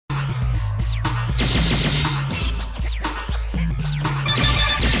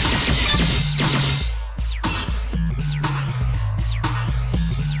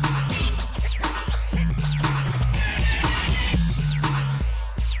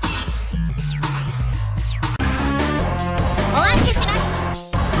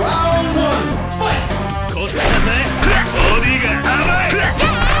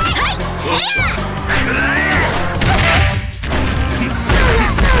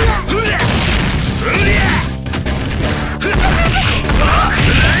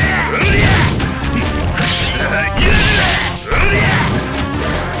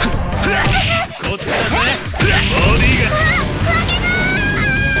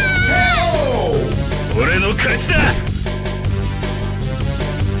の勝ちだ。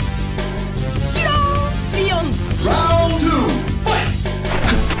リオンラウンド2ファイ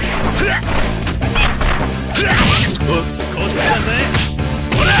ト。おっとこっちだぜ。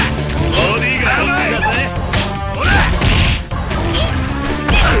ほらボディが甘いだぜ。ほら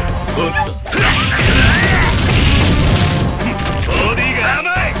おっとボディが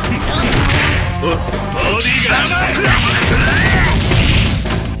甘い。おっとボディが甘い。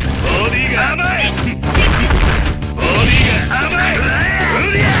ボディが甘い。ボディが甘い。う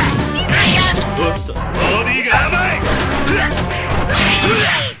りゃおっとボディが甘い。うりゃお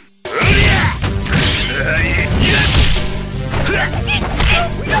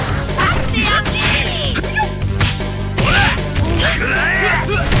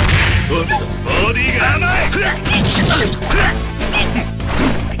っとボディが甘い。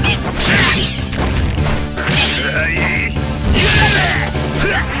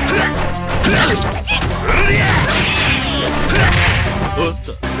おっ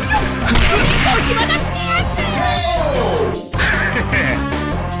と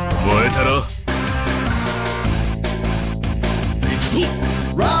燃えたろ。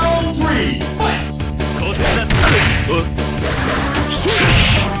ラウンド3ファイト。こっちだ。おっと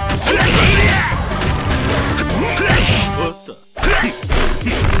おっとこ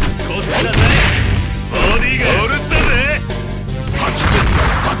っちだぜ。ボディがおるんだぜ。8点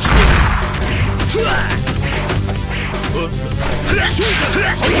おっとおっとこっちだぜ。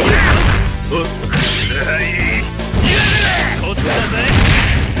ボディがおっとこっちだぜ。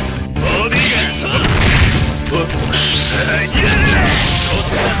おっとこっちだぜ。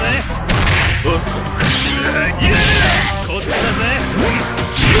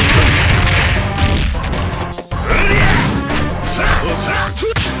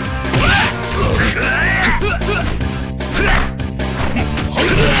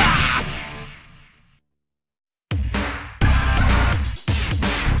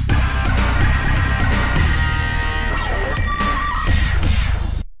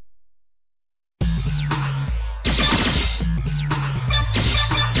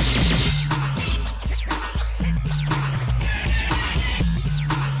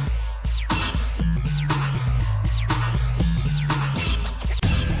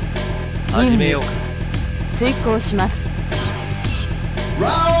始めようか。遂行します。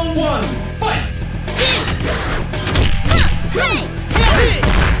ラウンド1ファイト。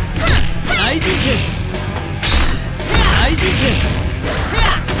大事件大事件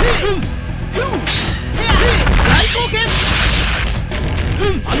大貢献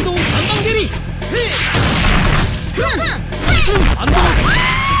反動3番蹴り反動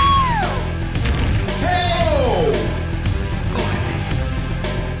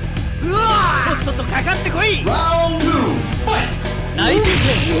とっととかかってこい。ラウンド2ファイト。大事件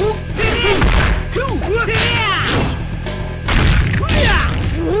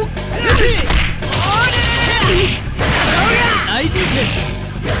大事件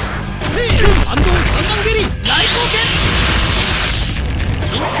反動3番蹴り大貢献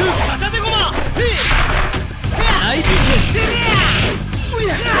真空片手駒大事件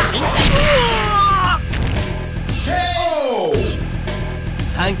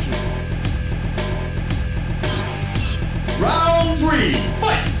サンキュー。ラウンド3ファイト。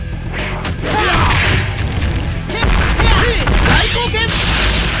大貢献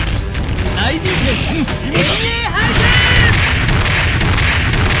大事件ハリケー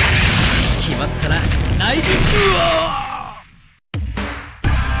ン決まったな。大事件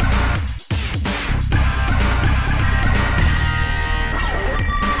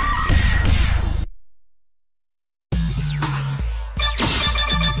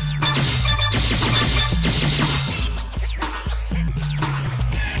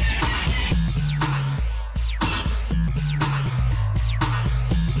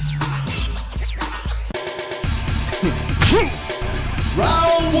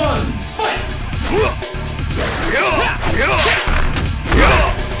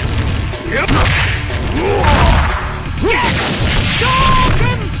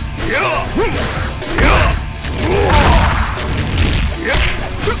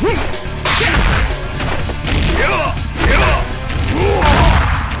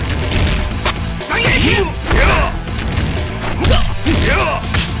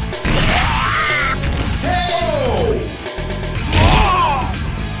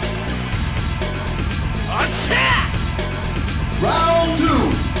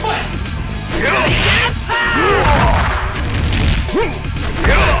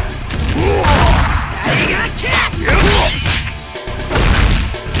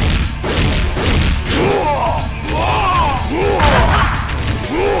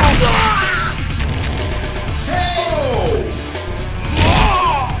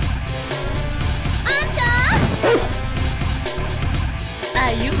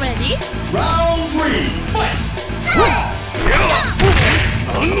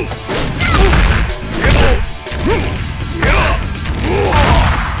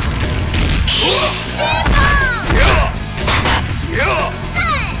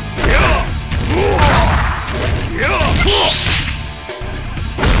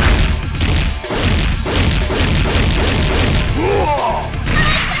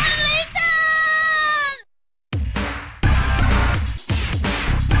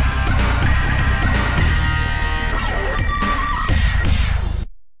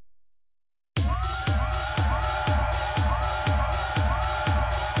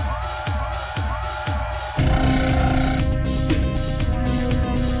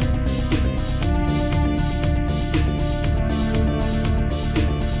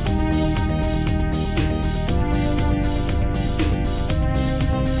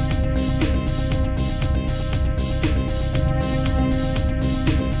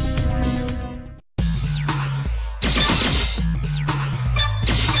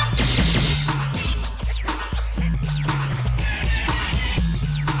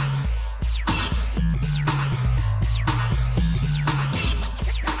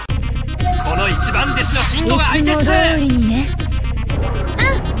つも通りにね。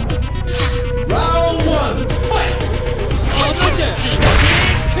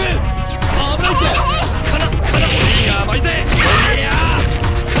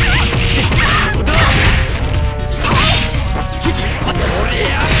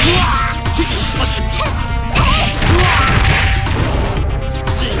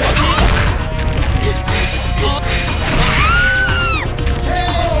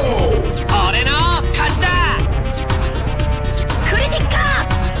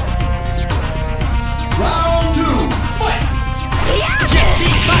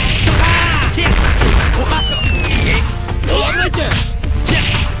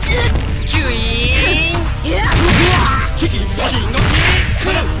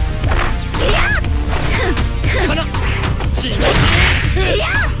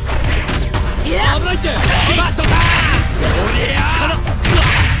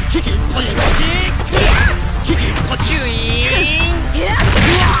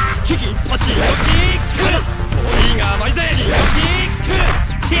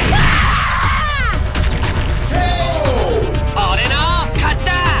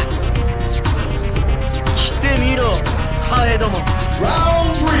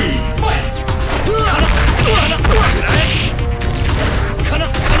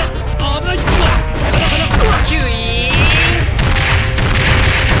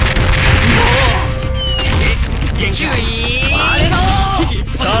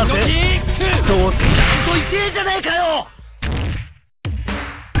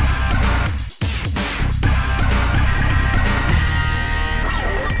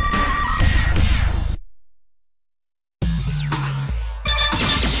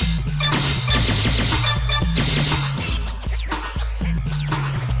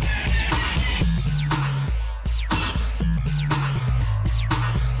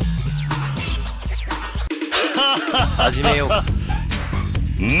始めようか。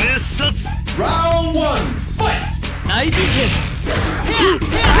熱殺。大事件。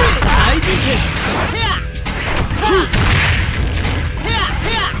大事件。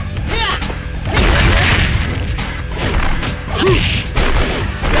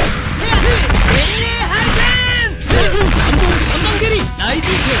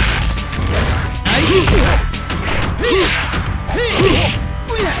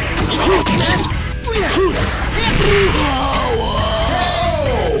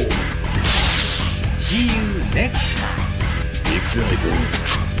See you next time. Excited.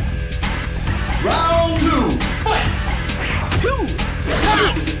 Round 2, fight!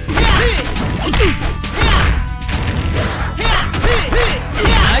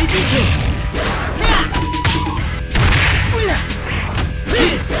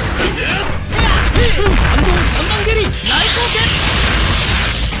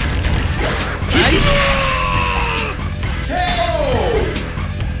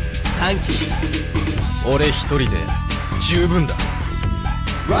サンキュー。俺一人で十分だ。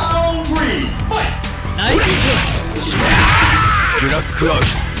Round 3, fight! 大事件。ブラックアウト。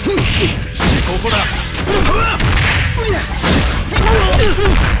ここだ。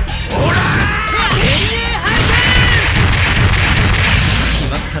決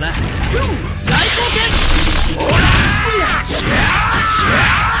まったな。大貢献。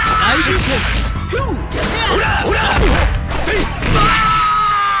大事件。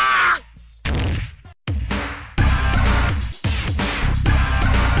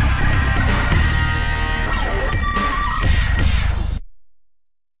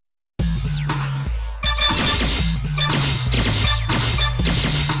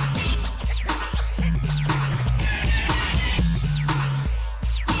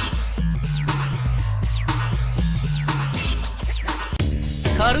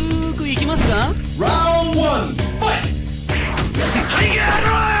軽くいきますか。 Round 1, fight!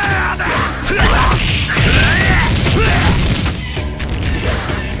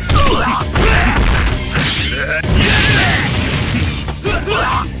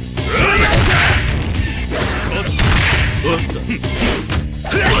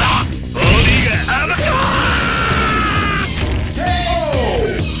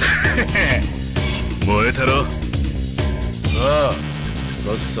 燃えたろ。さあ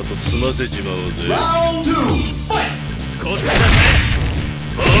さっさと済ませちまおうぜ。 Round 2, fight! こっちだぜ。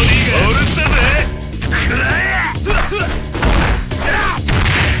ボディがおるんだぜ。くらえ。ボ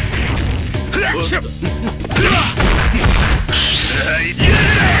デ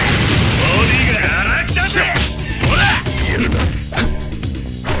ィが荒くだぜ。ほら言うな。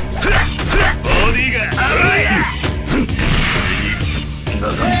ボディが荒い。な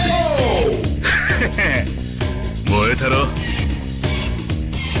らんぜ。燃えたろ。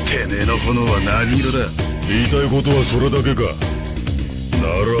てめえの炎は何色だ。言いたいことはそれだけか。な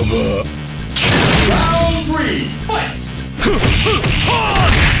らば Round 3, fight!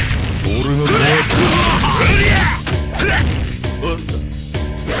 俺が変わった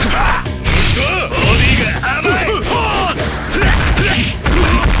ボディが甘い。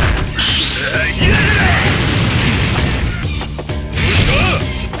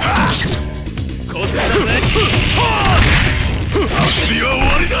こっちだぜ。遊びは終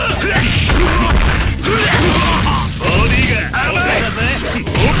わりだ。ボディが甘い。こ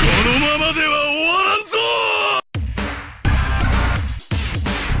のままでは終わらんぞ。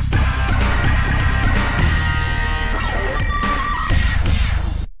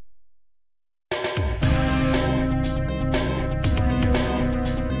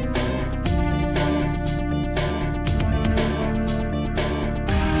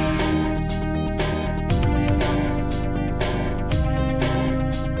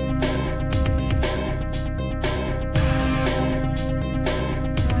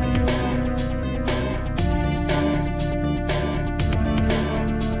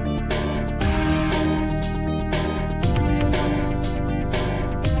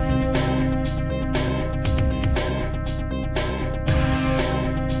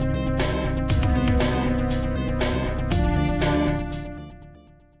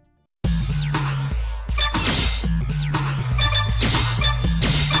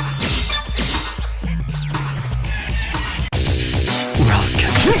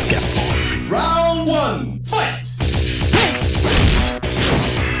Round 1, fight!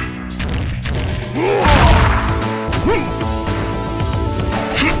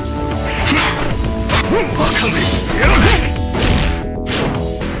 バカめ。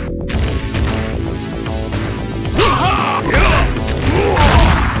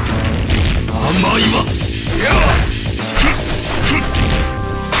甘い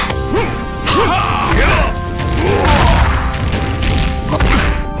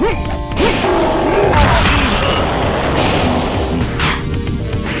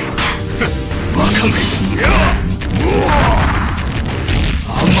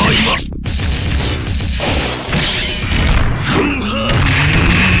わ。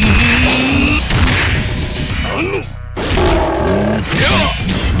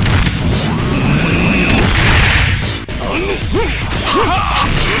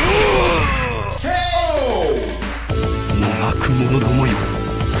泣く者どもよ、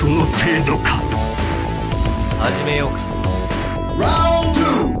その程度か。始めようか。 Round 2,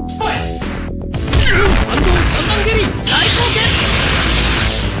 fight! 反動三段蹴り大貢献。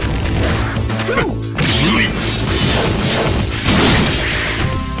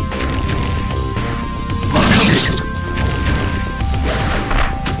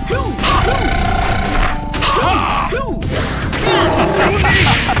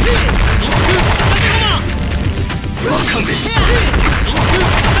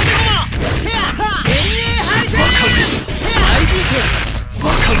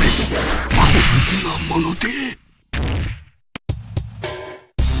もので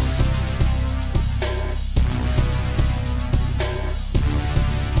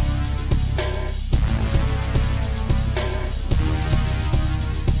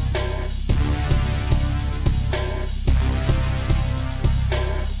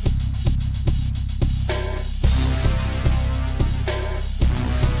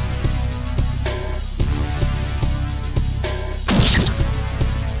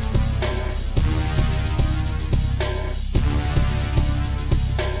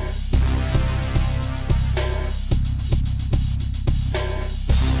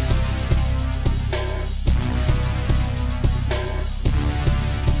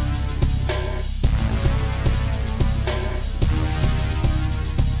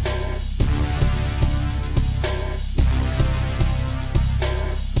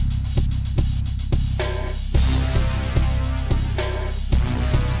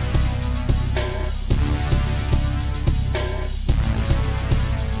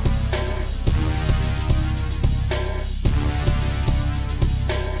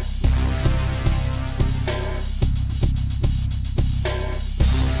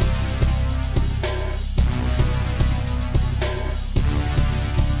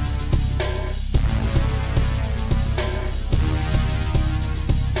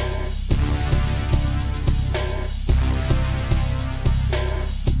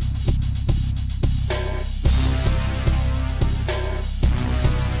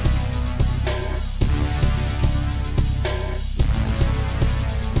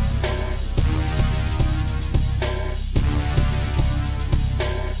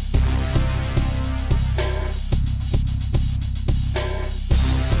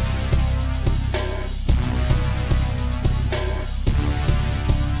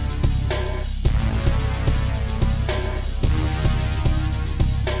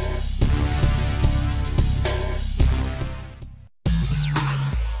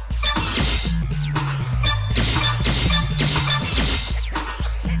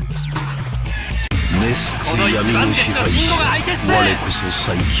この一番弟子の慎吾が相手っす。我こそ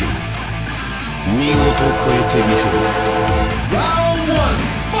最強。見事超えてみせろ。Round 1,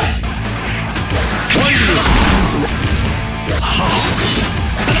 fight! ファイルはあ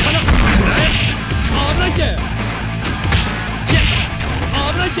危ないって。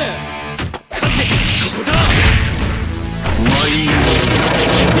危ないって。勝ちここだ。まいよミ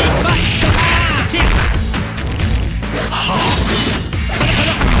スバスはあ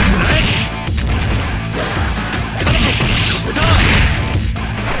ここだ。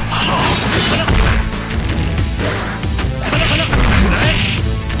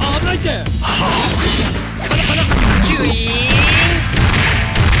危ないって。キュイーン。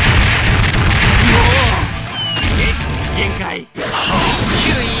もう限界。キ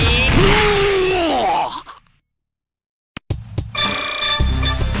ュイーン。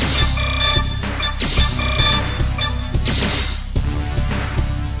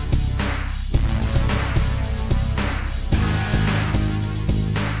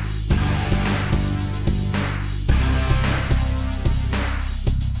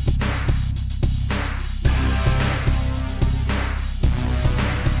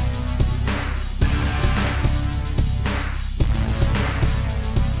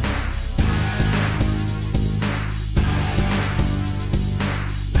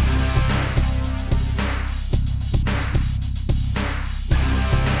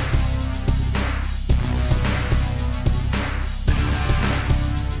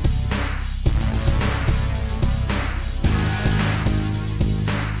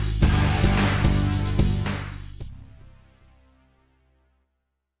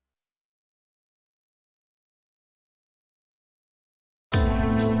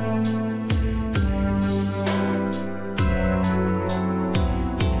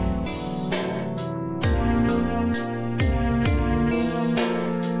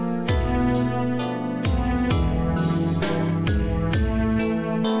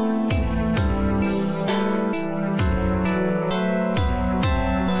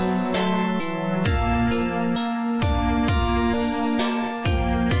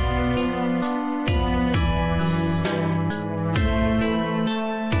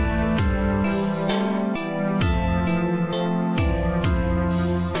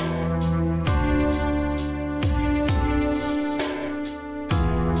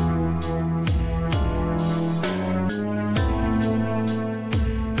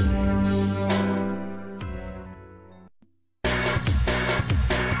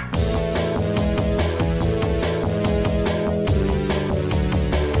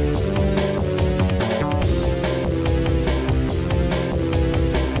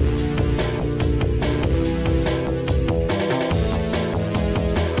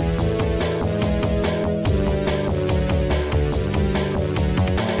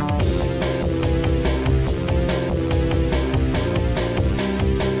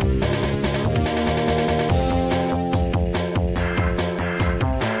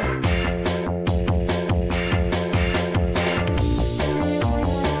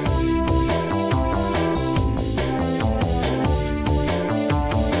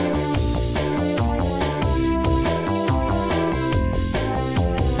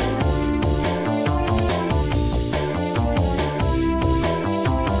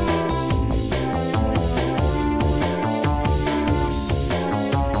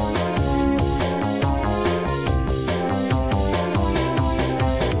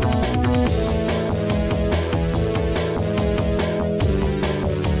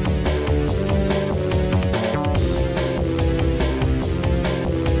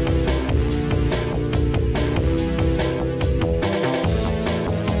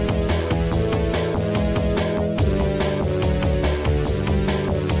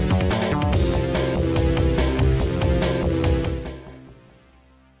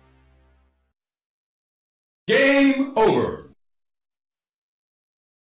Game over.